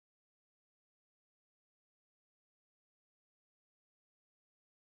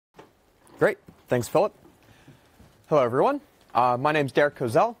Great. Thanks, Philip. Hello, everyone. My name's Derek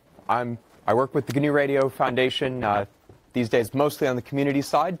Kozel. I work with the GNU Radio Foundation these days mostly on the community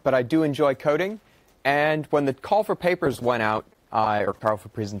side, but I do enjoy coding. And when the call for papers went out, or call for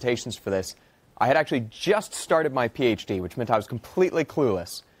presentations for this, I had actually just started my PhD, which meant I was completely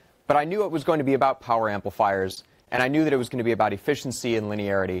clueless. But I knew it was going to be about power amplifiers, and I knew that it was going to be about efficiency and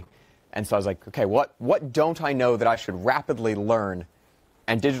linearity. And so I was like, okay, what don't I know that I should rapidly learn?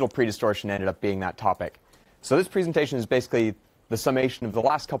 And digital predistortion ended up being that topic. So this presentation is basically the summation of the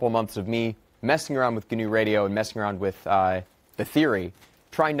last couple of months of me messing around with GNU Radio and messing around with the theory,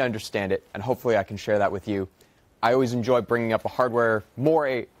 trying to understand it, and hopefully I can share that with you. I always enjoy bringing up a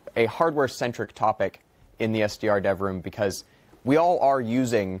hardware-centric topic in the SDR dev room because we all are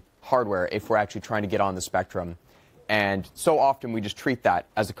using hardware if we're actually trying to get on the spectrum. And so often we just treat that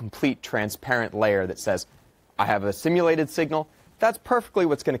as a complete transparent layer that says, I have a simulated signal, that's perfectly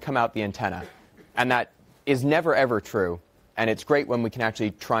what's going to come out the antenna. And that is never, ever true. And it's great when we can actually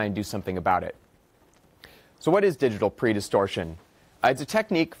try and do something about it. So what is digital predistortion? It's a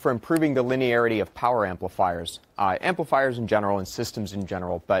technique for improving the linearity of power amplifiers. Amplifiers in general and systems in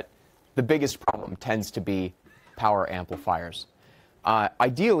general, but the biggest problem tends to be power amplifiers.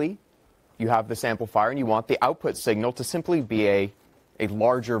 Ideally, you have this amplifier and you want the output signal to simply be a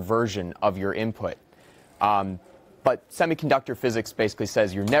larger version of your input. But semiconductor physics basically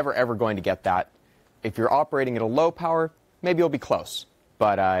says you're never, ever going to get that. If you're operating at a low power, maybe you'll be close.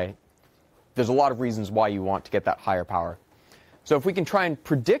 But there's a lot of reasons why you want to get that higher power. So if we can try and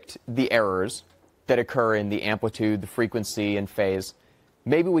predict the errors that occur in the amplitude, the frequency, and phase,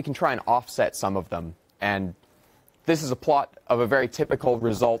 maybe we can try and offset some of them. And this is a plot of a very typical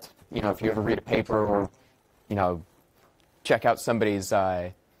result. If you ever read a paper or, check out somebody's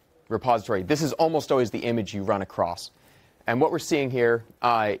repository, this is almost always the image you run across. And what we're seeing here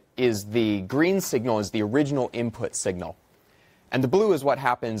is the green signal is the original input signal. And the blue is what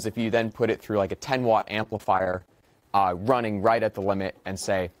happens if you then put it through like a 10-watt amplifier running right at the limit and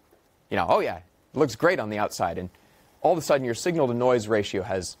say, oh yeah, it looks great on the outside. And all of a sudden your signal-to-noise ratio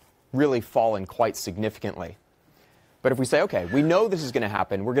has really fallen quite significantly. But if we say, okay, we know this is going to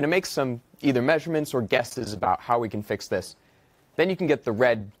happen, we're going to make some either measurements or guesses about how we can fix this, then you can get the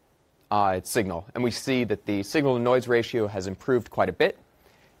red signal. And we see that the signal-to-noise ratio has improved quite a bit.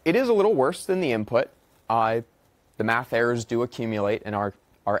 It is a little worse than the input. The math errors do accumulate, and our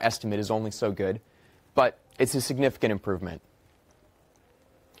estimate is only so good. But it's a significant improvement.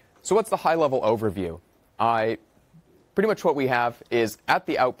 So what's the high-level overview? Pretty much what we have is at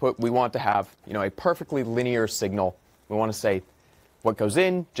the output, we want to have a perfectly linear signal. We want to say what goes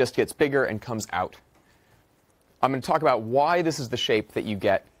in just gets bigger and comes out. I'm going to talk about why this is the shape that you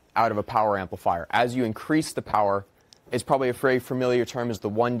get out of a power amplifier. As you increase the power, it's probably a very familiar term as the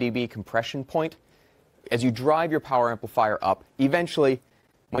 1 dB compression point. As you drive your power amplifier up, eventually,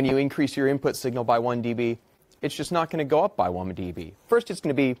 when you increase your input signal by 1 dB, it's just not going to go up by 1 dB. First, it's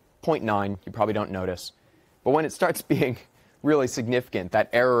going to be 0.9. You probably don't notice. But when it starts being really significant, that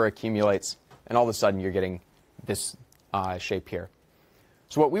error accumulates, and all of a sudden you're getting this shape here.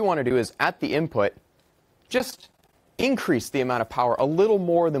 So what we want to do is, at the input, just increase the amount of power a little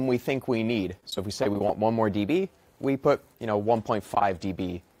more than we think we need. So if we say we want 1 more dB, we put 1.5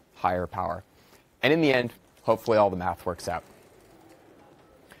 dB higher power. And in the end, hopefully all the math works out.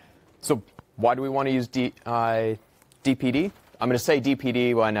 So why do we want to use DPD? I'm going to say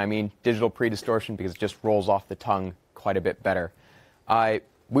DPD when I mean digital predistortion because it just rolls off the tongue quite a bit better.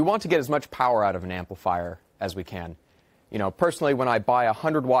 We want to get as much power out of an amplifier as we can. Personally, when I buy a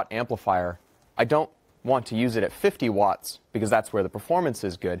 100-watt amplifier, I don't want to use it at 50 watts because that's where the performance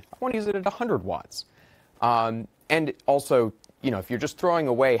is good. I want to use it at 100 watts. And also, if you're just throwing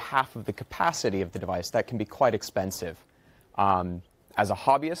away half of the capacity of the device, that can be quite expensive. As a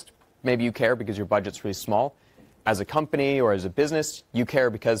hobbyist, maybe you care because your budget's really small. As a company or as a business, you care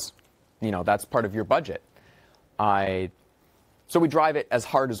because, that's part of your budget. So we drive it as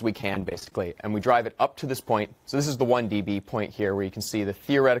hard as we can, basically, and we drive it up to this point. So this is the 1 dB point here where you can see the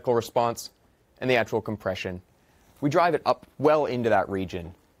theoretical response and the actual compression. We drive it up well into that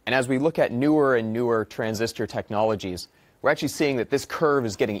region. And as we look at newer and newer transistor technologies, we're actually seeing that this curve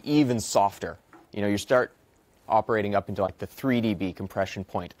is getting even softer. You start operating up into like the 3 dB compression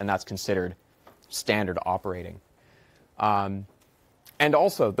point, and that's considered standard operating. And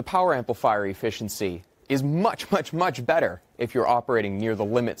also, the power amplifier efficiency is much, much, much better if you're operating near the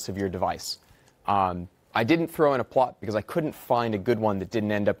limits of your device. I didn't throw in a plot because I couldn't find a good one that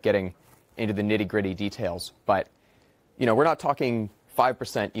didn't end up getting into the nitty-gritty details. But we're not talking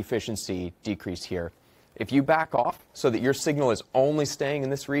 5% efficiency decrease here. If you back off so that your signal is only staying in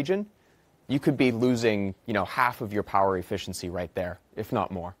this region, you could be losing, half of your power efficiency right there, if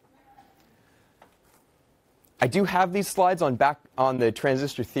not more. I do have these slides back on the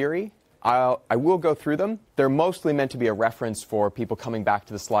transistor theory. I will go through them. They're mostly meant to be a reference for people coming back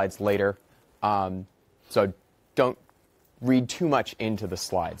to the slides later. So don't read too much into the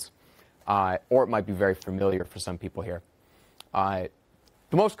slides. Or it might be very familiar for some people here.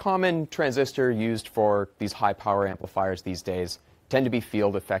 The most common transistor used for these high power amplifiers these days tend to be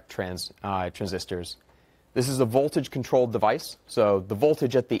field effect transistors. This is a voltage controlled device. So the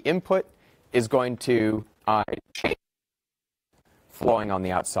voltage at the input is going to change flowing on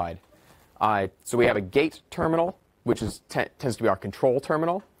the outside. So we have a gate terminal, which tends to be our control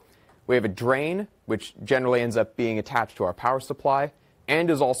terminal. We have a drain, which generally ends up being attached to our power supply and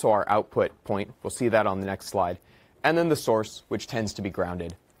is also our output point. We'll see that on the next slide. And then the source, which tends to be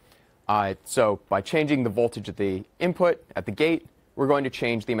grounded. So by changing the voltage at the input, at the gate, we're going to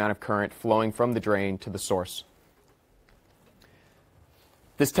change the amount of current flowing from the drain to the source.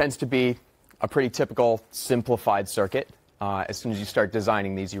 This tends to be a pretty typical simplified circuit. As soon as you start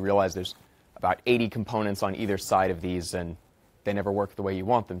designing these, you realize there's about 80 components on either side of these, and they never work the way you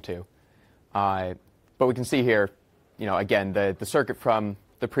want them to. But we can see here, again, the circuit from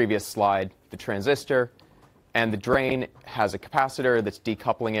the previous slide, the transistor, and the drain has a capacitor that's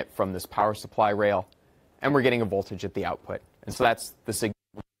decoupling it from this power supply rail, and we're getting a voltage at the output. And so that's the signal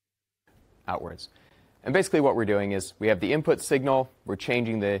outwards. And basically what we're doing is we have the input signal, we're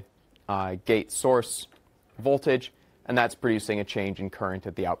changing the gate source voltage, and that's producing a change in current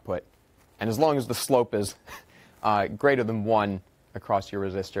at the output. And as long as the slope is greater than 1 across your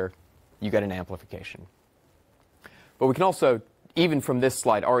resistor, you get an amplification. But we can also, even from this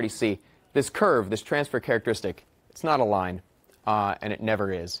slide, already see this curve, this transfer characteristic. It's not a line, and it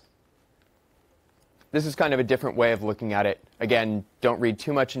never is. This is kind of a different way of looking at it. Again, don't read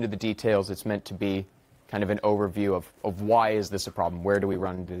too much into the details. It's meant to be kind of an overview of why is this a problem? Where do we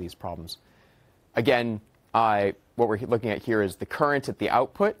run into these problems? Again, what we're looking at here is the current at the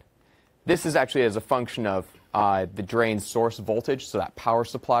output. This is actually as a function of the drain source voltage, so that power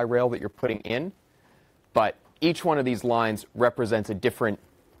supply rail that you're putting in. But each one of these lines represents a different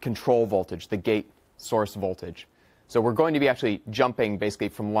control voltage, the gate source voltage. So we're going to be actually jumping basically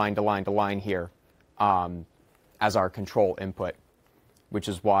from line to line to line here as our control input, which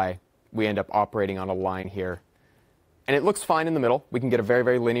is why we end up operating on a line here. And it looks fine in the middle. We can get a very,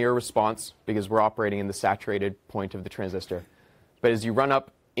 very linear response because we're operating in the saturated point of the transistor. But as you run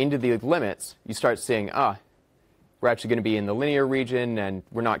up into the limits, you start seeing, we're actually going to be in the linear region, and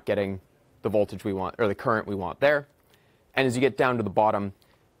we're not getting the voltage we want, or the current we want there. And as you get down to the bottom,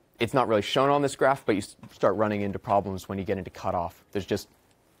 it's not really shown on this graph, but you start running into problems when you get into cutoff. There's just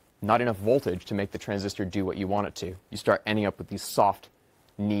not enough voltage to make the transistor do what you want it to. You start ending up with these soft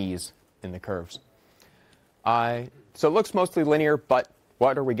knees in the curves. So it looks mostly linear, but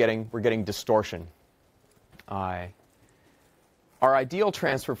what are we getting? We're getting distortion. Our ideal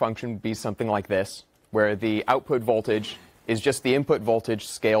transfer function would be something like this, where the output voltage is just the input voltage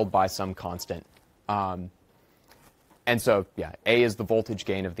scaled by some constant. And so, yeah, A is the voltage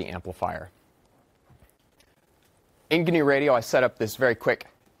gain of the amplifier. In GNU Radio, I set up this very quick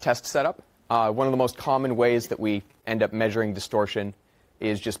test setup. One of the most common ways that we end up measuring distortion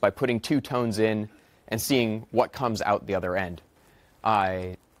is just by putting 2 tones in and seeing what comes out the other end.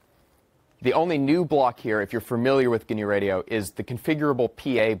 The only new block here, if you're familiar with GNU Radio, is the configurable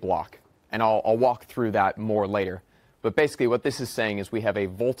PA block. And I'll walk through that more later. But basically what this is saying is we have a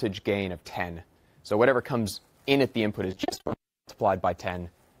voltage gain of 10. So whatever comes in at the input is just multiplied by 10,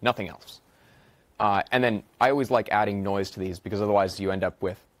 nothing else. And then I always like adding noise to these because otherwise you end up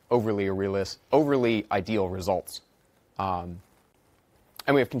with overly ideal results. And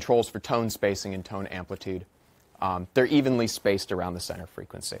we have controls for tone spacing and tone amplitude. They're evenly spaced around the center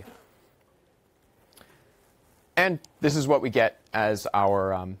frequency. And this is what we get as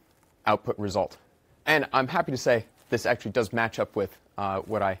our output result. And I'm happy to say this actually does match up with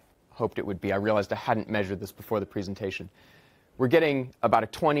what I hoped it would be. I realized I hadn't measured this before the presentation. We're getting about a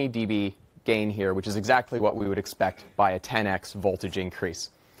 20 dB gain here, which is exactly what we would expect by a 10x voltage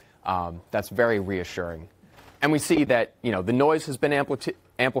increase. That's very reassuring. And we see that the noise has been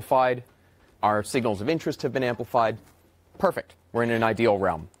amplified. Our signals of interest have been amplified. Perfect. We're in an ideal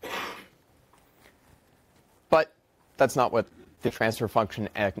realm. But that's not what the transfer function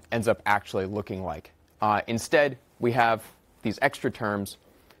ends up actually looking like. Instead, we have these extra terms.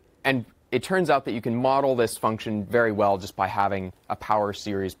 And it turns out that you can model this function very well just by having a power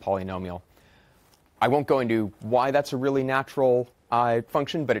series polynomial. I won't go into why that's a really natural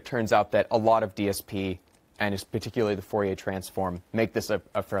function, but it turns out that a lot of DSP and particularly the Fourier transform, make this a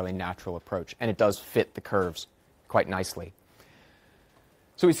fairly natural approach. And it does fit the curves quite nicely.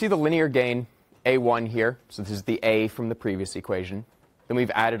 So we see the linear gain A1 here. So this is the A from the previous equation. Then we've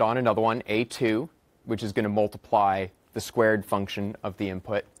added on another one, A2, which is going to multiply the squared function of the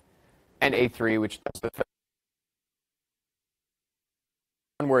input, and A3, which does the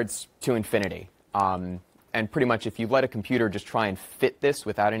onwards to infinity. And pretty much if you let a computer just try and fit this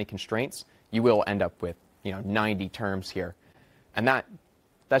without any constraints, you will end up with 90 terms here. And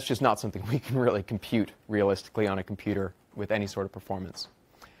that's just not something we can really compute realistically on a computer with any sort of performance.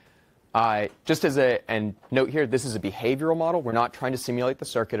 Just as and note here, this is a behavioral model. We're not trying to simulate the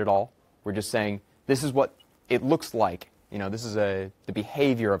circuit at all. We're just saying this is what it looks like. This is the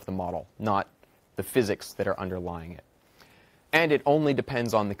behavior of the model, not the physics that are underlying it. And it only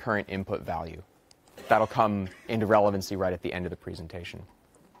depends on the current input value. That'll come into relevancy right at the end of the presentation.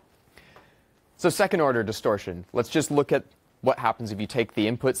 So second order distortion. Let's just look at what happens if you take the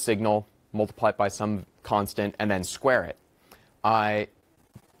input signal, multiply it by some constant, and then square it.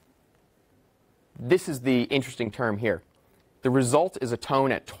 This is the interesting term here. The result is a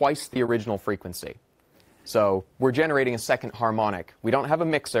tone at twice the original frequency. So we're generating a second harmonic. We don't have a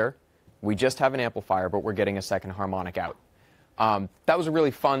mixer. We just have an amplifier, but we're getting a second harmonic out. That was a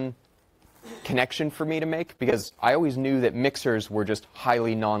really fun connection for me to make, because I always knew that mixers were just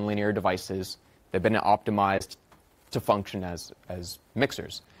highly nonlinear devices. They've been optimized to function as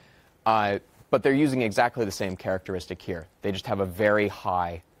mixers. But they're using exactly the same characteristic here. They just have a very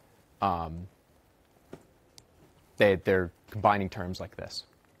high, they're combining terms like this.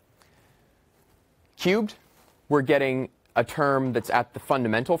 Cubed, we're getting a term that's at the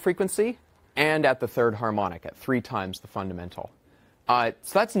fundamental frequency and at the third harmonic, at 3 times the fundamental. So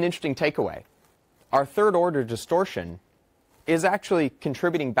that's an interesting takeaway. Our third order distortion is actually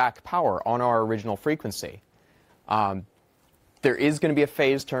contributing back power on our original frequency. There is going to be a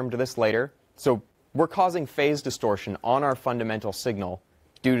phase term to this later. So we're causing phase distortion on our fundamental signal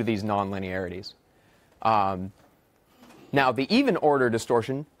due to these nonlinearities. Now, the even order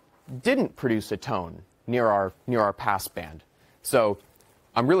distortion didn't produce a tone near our pass band. So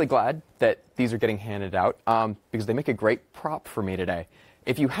I'm really glad that these are getting handed out because they make a great prop for me today.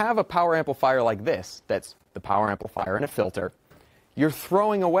 If you have a power amplifier like this, that's the power amplifier and a filter, you're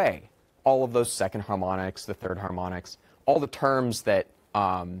throwing away all of those second harmonics, the third harmonics, all the terms that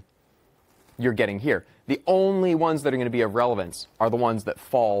you're getting here. The only ones that are going to be of relevance are the ones that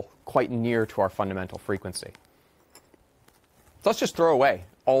fall quite near to our fundamental frequency. So let's just throw away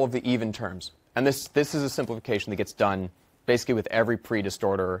all of the even terms. And this is a simplification that gets done basically with every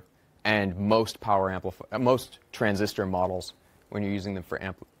pre-distorter and most most transistor models when you're using them for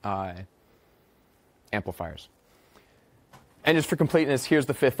amplifiers. And just for completeness, here's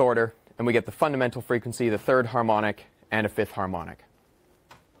the fifth order, and we get the fundamental frequency, the third harmonic, and a fifth harmonic.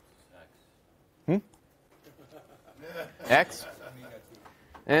 X?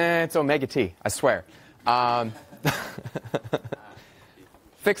 It's omega t, I swear.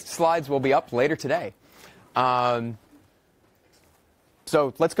 Fixed slides will be up later today.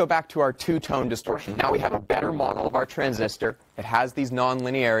 So let's go back to our two-tone distortion. Now we have a better model of our transistor. It has these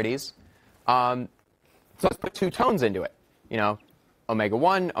nonlinearities. So let's put two tones into it. Omega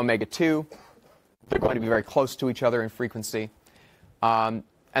 1, omega 2. They're going to be very close to each other in frequency. And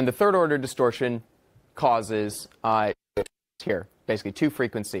the third order distortion causes here, basically two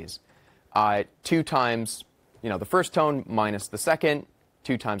frequencies. 2 times the first tone minus the second,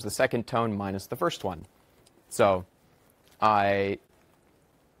 2 times the second tone minus the first one. So the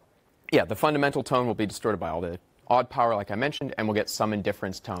fundamental tone will be distorted by all the odd power, like I mentioned, and we'll get some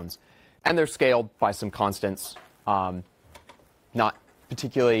indifference tones. And they're scaled by some constants, not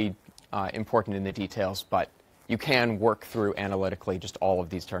particularly important in the details, but you can work through analytically just all of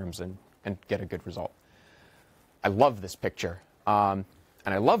these terms and get a good result. I love this picture, and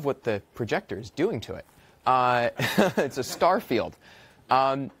I love what the projector is doing to it. It's a star field.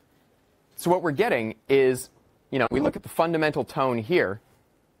 So what we're getting is, we look at the fundamental tone here.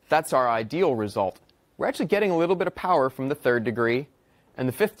 That's our ideal result. We're actually getting a little bit of power from the third degree and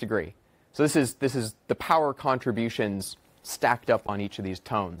the fifth degree. So this is the power contributions stacked up on each of these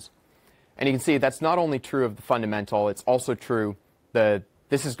tones. And you can see that's not only true of the fundamental, it's also true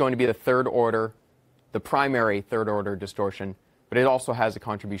this is going to be the third order, the primary third order distortion, but it also has a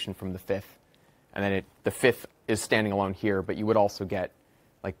contribution from the fifth. And then the fifth is standing alone here, but you would also get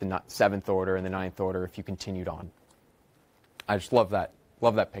like the seventh order and the ninth order if you continued on. I just love that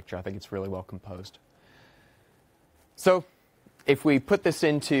picture. I think it's really well composed. So if we put this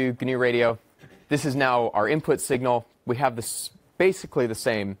into GNU Radio, this is now our input signal. We have this basically the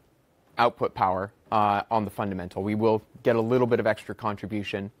same output power on the fundamental. We will get a little bit of extra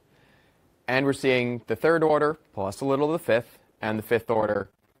contribution. And we're seeing the third order plus a little of the fifth, and the fifth order,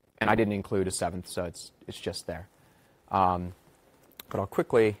 and I didn't include a seventh, so it's just there. But I'll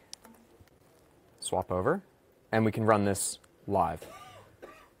quickly swap over, and we can run this live.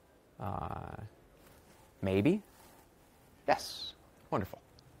 Maybe? Yes. Wonderful.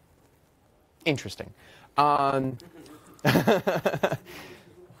 Interesting. So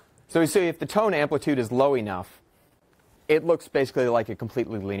we see if the tone amplitude is low enough, it looks basically like a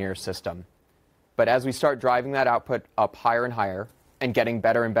completely linear system. But as we start driving that output up higher and higher and getting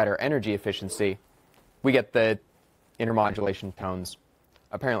better and better energy efficiency, we get the intermodulation tones.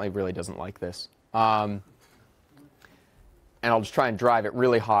 Apparently it really doesn't like this. And I'll just try and drive it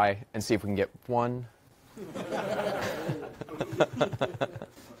really high and see if we can get one.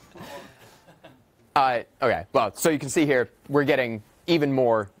 Okay, well, so you can see here, we're getting even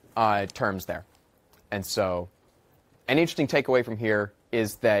more terms there. And so an interesting takeaway from here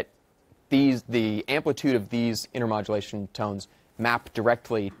is that the amplitude of these intermodulation tones map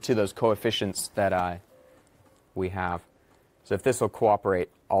directly to those coefficients that we have. So if this will cooperate,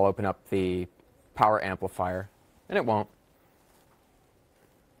 I'll open up the power amplifier, and it won't.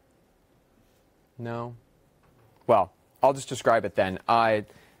 No? Well, I'll just describe it then.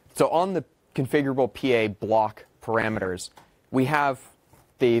 So on the configurable PA block parameters, we have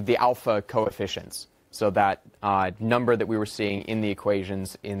the alpha coefficients. So that number that we were seeing in the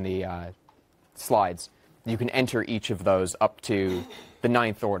equations in the slides, you can enter each of those up to the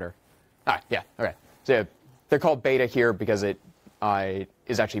ninth order. Yeah, okay. So they're called beta here because it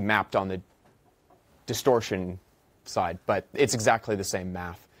is actually mapped on the distortion side, but it's exactly the same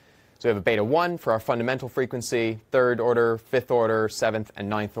math. So we have a beta 1 for our fundamental frequency, third order, fifth order, seventh, and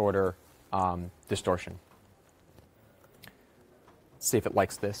ninth order distortion. Let's see if it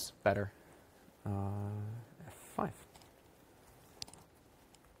likes this better. F5.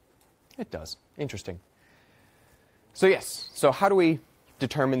 It does. Interesting. So yes, so how do we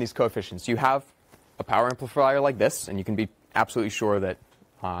determine these coefficients? You have a power amplifier like this, and you can be absolutely sure that,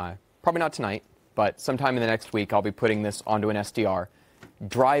 probably not tonight, but sometime in the next week, I'll be putting this onto an SDR,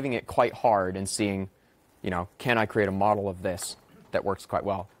 driving it quite hard and seeing, can I create a model of this that works quite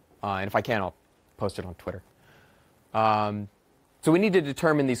well? And if I can, I'll post it on Twitter. So we need to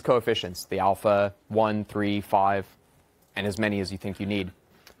determine these coefficients, the alpha, 1, 3, 5, and as many as you think you need.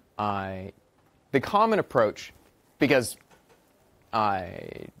 The common approach, because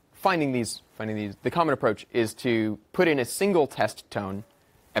finding these, the common approach is to put in a single test tone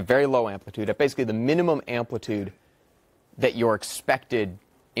at very low amplitude, at basically the minimum amplitude that your expected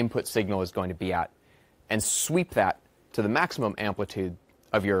input signal is going to be at, and sweep that to the maximum amplitude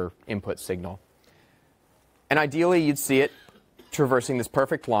of your input signal. And ideally, you'd see it traversing this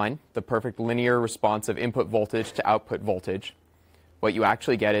perfect line, the perfect linear response of input voltage to output voltage. What you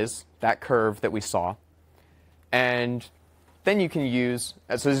actually get is that curve that we saw. And then you can use,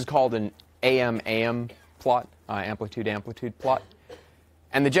 so this is called an AM-AM plot, amplitude-amplitude plot.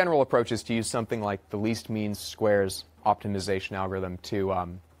 And the general approach is to use something like the least means squares optimization algorithm to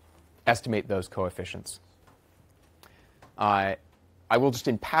estimate those coefficients. I will just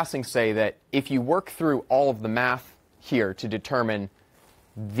in passing say that if you work through all of the math here to determine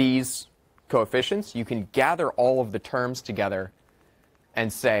these coefficients, you can gather all of the terms together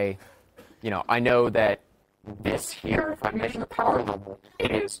and say, I know that this here, if I measure the power level,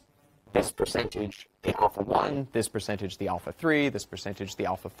 it is this percentage the alpha 1, this percentage the alpha 3, this percentage the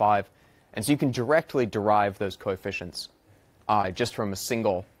alpha 5. And so you can directly derive those coefficients just from a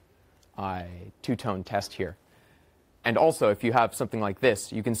single two-tone test here. And also, if you have something like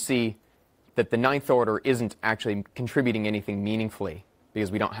this, you can see that the ninth order isn't actually contributing anything meaningfully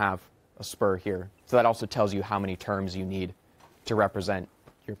because we don't have a spur here. So that also tells you how many terms you need to represent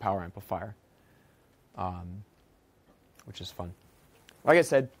your power amplifier, which is fun. Like I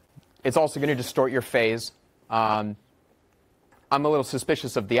said, it's also going to distort your phase. I'm a little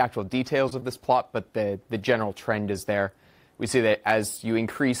suspicious of the actual details of this plot, but the general trend is there. We see that as you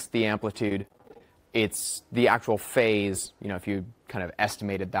increase the amplitude, it's the actual phase, if you kind of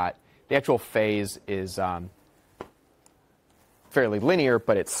estimated that, the actual phase is fairly linear,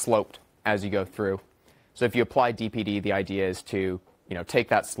 but it's sloped as you go through. So if you apply DPD, the idea is to take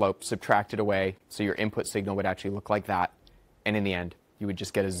that slope, subtract it away, so your input signal would actually look like that, and in the end, you would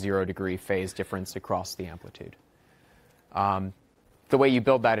just get a 0-degree phase difference across the amplitude. The way you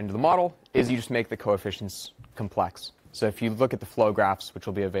build that into the model is you just make the coefficients complex. So if you look at the flow graphs, which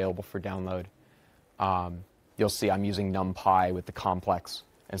will be available for download, you'll see I'm using NumPy with the complex.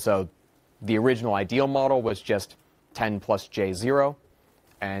 And so the original ideal model was just 10 plus J0.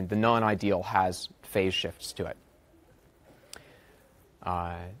 and the non-ideal has phase shifts to it.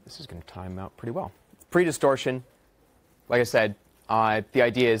 This is going to time out pretty well. Predistortion, like I said, the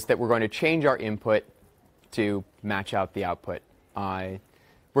idea is that we're going to change our input to match out the output.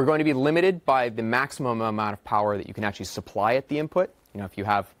 We're going to be limited by the maximum amount of power that you can actually supply at the input. If you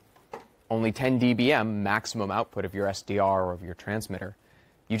have only 10 dBm maximum output of your SDR or of your transmitter,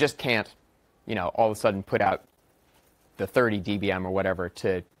 you just can't, all of a sudden put out the 30 dBm or whatever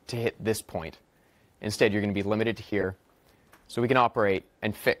to hit this point. Instead, you're going to be limited to here. So we can operate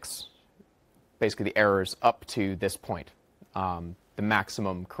and fix basically the errors up to this point, the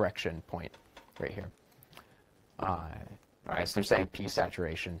maximum correction point right here. All right, so they're saying P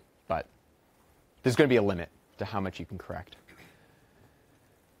saturation, but there's going to be a limit to how much you can correct.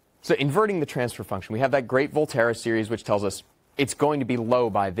 So inverting the transfer function, we have that great Volterra series which tells us it's going to be low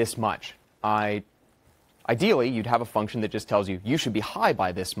by this much. Ideally, you'd have a function that just tells you you should be high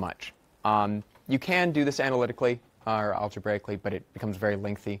by this much. You can do this analytically or algebraically, but it becomes very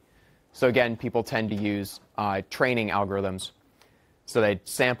lengthy. So again, people tend to use training algorithms. So they'd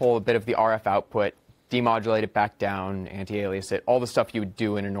sample a bit of the RF output, demodulate it back down, anti-alias it, all the stuff you would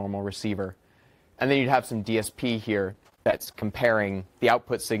do in a normal receiver. And then you'd have some DSP here that's comparing the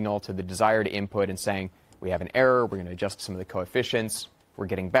output signal to the desired input and saying, we have an error, we're going to adjust some of the coefficients, we're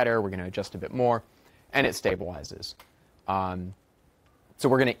getting better, we're going to adjust a bit more, and it stabilizes. So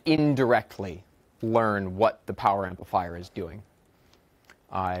we're going to indirectly learn what the power amplifier is doing.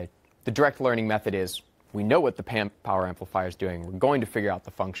 The direct learning method is, we know what the power amplifier is doing, we're going to figure out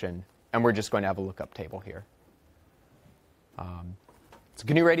the function, and we're just going to have a lookup table here. So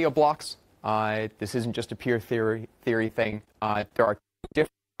GNU Radio blocks. This isn't just a pure theory thing. There are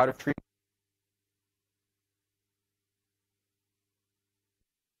different out-of-tree.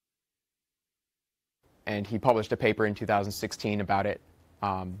 And he published a paper in 2016 about it.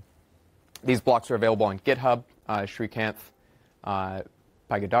 These blocks are available on GitHub, Srikanth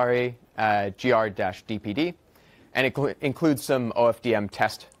Pagadari, gr-dpd, and it includes some OFDM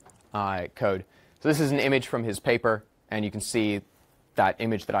test code. So this is an image from his paper, and you can see that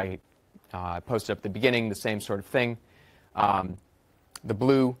image that I posted up at the beginning, the same sort of thing. The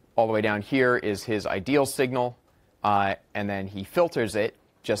blue all the way down here is his ideal signal, and then he filters it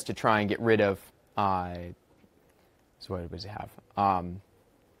just to try and get rid of, so what does he have?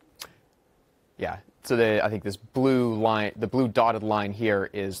 Yeah, so I think this blue line, the blue dotted line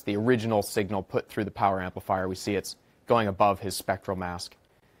here is the original signal put through the power amplifier. We see it's going above his spectral mask.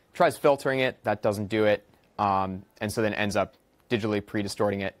 Tries filtering it, that doesn't do it, and so then ends up digitally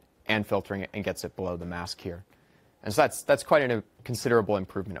predistorting it and filtering it and gets it below the mask here. And so that's quite a considerable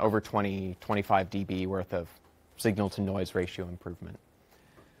improvement, over 25 dB worth of signal-to-noise ratio improvement.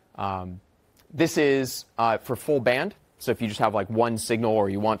 This is for full band. So if you just have like one signal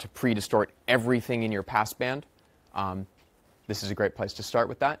or you want to predistort everything in your passband, this is a great place to start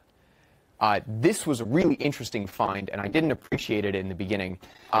with that. This was a really interesting find, and I didn't appreciate it in the beginning.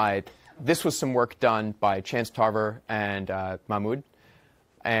 This was some work done by Chance Tarver and Mahmoud,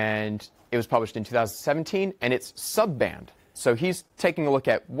 and it was published in 2017, and it's subband. So he's taking a look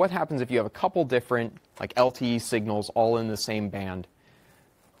at what happens if you have a couple different like LTE signals all in the same band.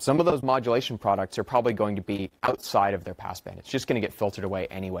 Some of those modulation products are probably going to be outside of their passband. It's just going to get filtered away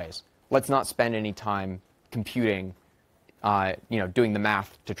anyways. Let's not spend any time computing, doing the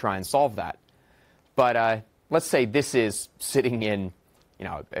math to try and solve that. But let's say this is sitting in,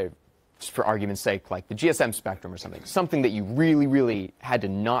 just for argument's sake, like the GSM spectrum or something that you really, really had to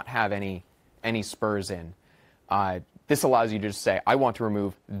not have any spurs in. This allows you to just say, I want to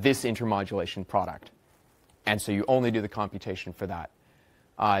remove this intermodulation product. And so you only do the computation for that.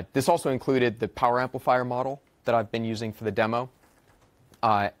 This also included the power amplifier model that I've been using for the demo,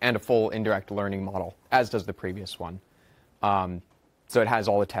 and a full indirect learning model, as does the previous one. So it has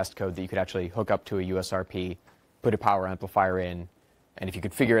all the test code that you could actually hook up to a USRP, put a power amplifier in, and if you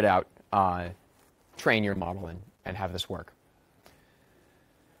could figure it out, train your model and have this work.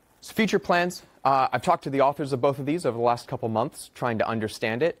 So future plans. I've talked to the authors of both of these over the last couple months, trying to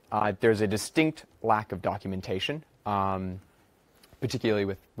understand it. There's a distinct lack of documentation.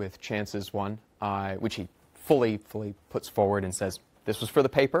 Particularly with Chance's one, which he fully puts forward and says, this was for the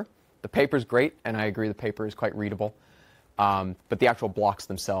paper. The paper's great, and I agree the paper is quite readable. But the actual blocks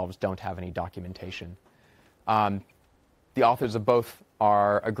themselves don't have any documentation. The authors of both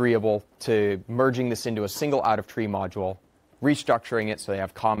are agreeable to merging this into a single out-of-tree module, restructuring it so they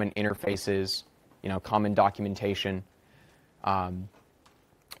have common interfaces, common documentation.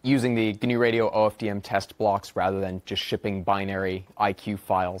 Using the GNU Radio OFDM test blocks rather than just shipping binary IQ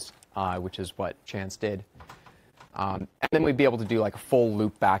files, which is what Chance did. And then we'd be able to do like a full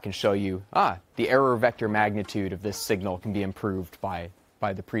loop back and show you, the error vector magnitude of this signal can be improved by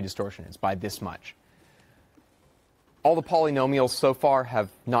the predistortion. It's by this much. All the polynomials so far have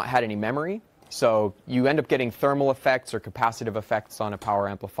not had any memory, so you end up getting thermal effects or capacitive effects on a power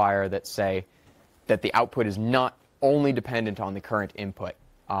amplifier that say that the output is not only dependent on the current input.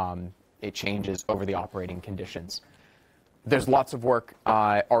 It changes over the operating conditions. There's lots of work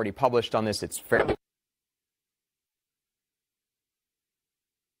already published on this. It's fairly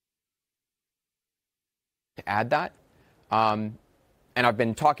to add that. And I've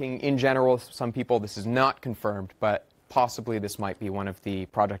been talking in general with some people. This is not confirmed, but possibly this might be one of the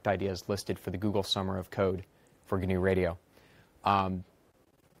project ideas listed for the Google Summer of Code for GNU Radio. As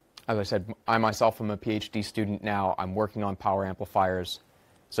I said, I myself am a PhD student now. I'm working on power amplifiers.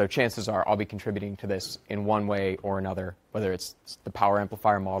 So chances are I'll be contributing to this in one way or another, whether it's the power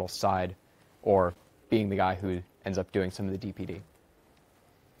amplifier model side or being the guy who ends up doing some of the DPD.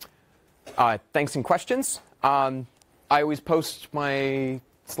 Thanks and questions. I always post my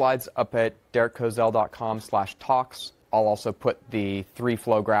slides up at derekkozel.com/talks. I'll also put the 3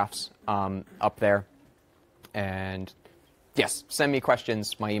 flow graphs up there. And yes, send me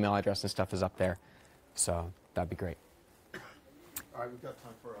questions. My email address and stuff is up there. So that'd be great. All right, we've got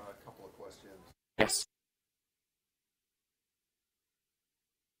time for a couple of questions. Yes.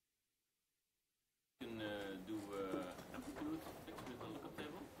 You can do amplitude fixed with a lookup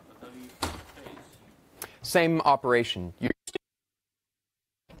table. How do you phase? Same operation. You're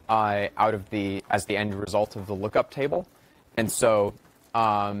out of as the end result of the lookup table. And so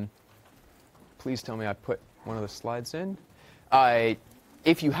please tell me I put one of the slides in.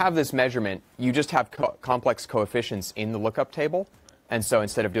 If you have this measurement, you just have complex coefficients in the lookup table. And so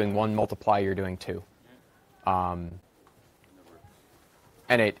instead of doing 1 multiply, you're doing 2. And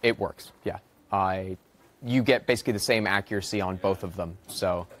it works, yeah. You get basically the same accuracy on both of them.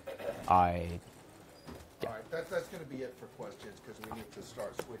 So yeah. All right, that's going to be it for questions because we need to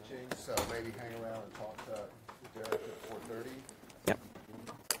start switching. So maybe hang around and talk to Derek at 4:30. Yep.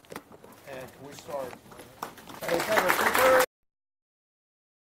 And can we start? Hey,